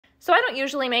So I don't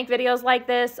usually make videos like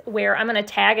this where I'm going to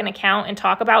tag an account and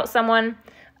talk about someone,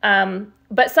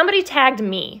 but somebody tagged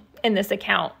me in this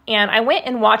account, and I went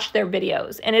and watched their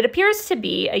videos, and it appears to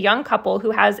be a young couple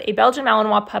who has a Belgian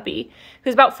Malinois puppy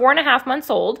who's about 4.5 months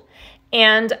old,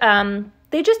 and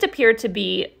they just appear to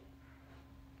be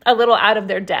a little out of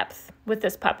their depth with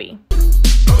this puppy.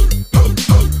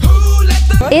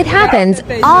 It happens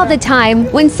all the time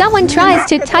when someone tries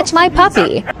to touch my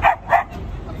puppy.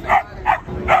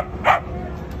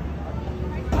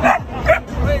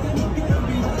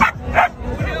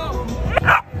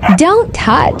 Don't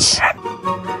touch.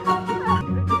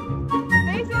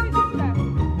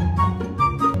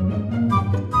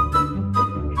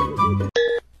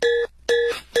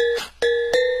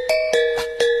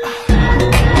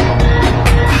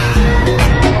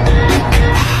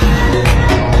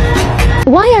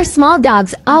 Why are small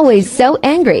dogs always so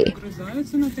angry?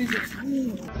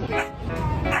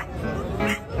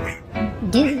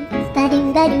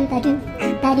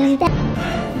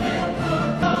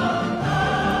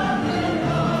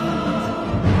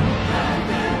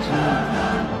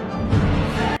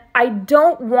 I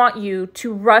don't want you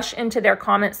to rush into their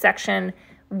comment section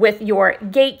with your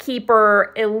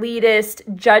gatekeeper, elitist,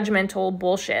 judgmental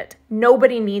bullshit.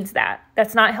 Nobody needs that.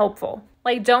 That's not helpful.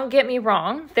 Like, don't get me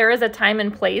wrong, there is a time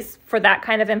and place for that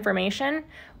kind of information,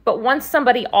 but once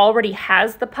somebody already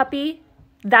has the puppy,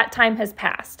 that time has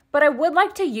passed. But I would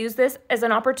like to use this as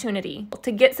an opportunity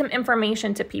to get some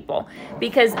information to people,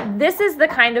 because this is the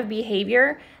kind of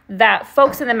behavior that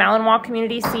folks in the Malinois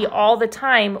community see all the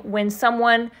time when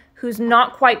someone who's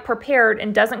not quite prepared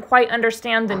and doesn't quite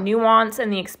understand the nuance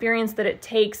and the experience that it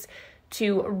takes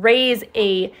to raise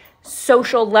a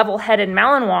social level-headed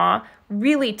Malinois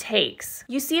really takes.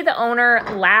 You see the owner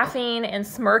laughing and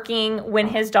smirking when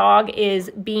his dog is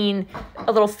being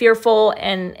a little fearful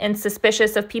and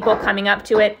suspicious of people coming up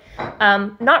to it.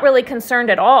 Not really concerned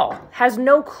at all. Has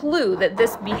no clue that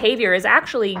this behavior is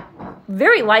actually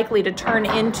very likely to turn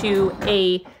into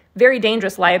a very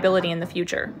dangerous liability in the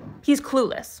future. He's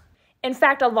clueless. In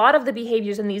fact, a lot of the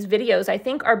behaviors in these videos, I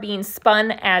think, are being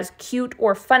spun as cute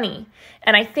or funny.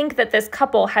 And I think that this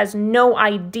couple has no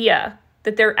idea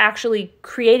that they're actually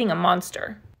creating a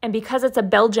monster. And because it's a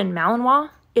Belgian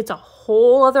Malinois, it's a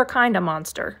whole other kind of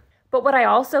monster. But what I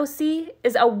also see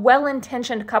is a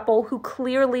well-intentioned couple who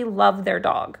clearly love their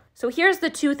dog. So here's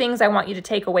the 2 things I want you to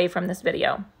take away from this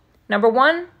video. Number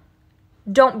 1,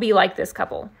 don't be like this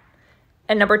couple.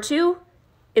 And number 2,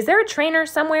 is there a trainer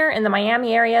somewhere in the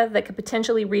Miami area that could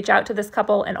potentially reach out to this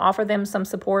couple and offer them some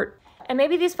support? And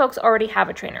maybe these folks already have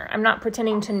a trainer. I'm not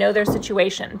pretending to know their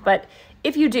situation, but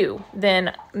if you do,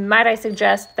 then might I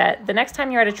suggest that the next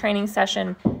time you're at a training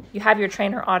session, you have your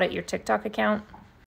trainer audit your TikTok account?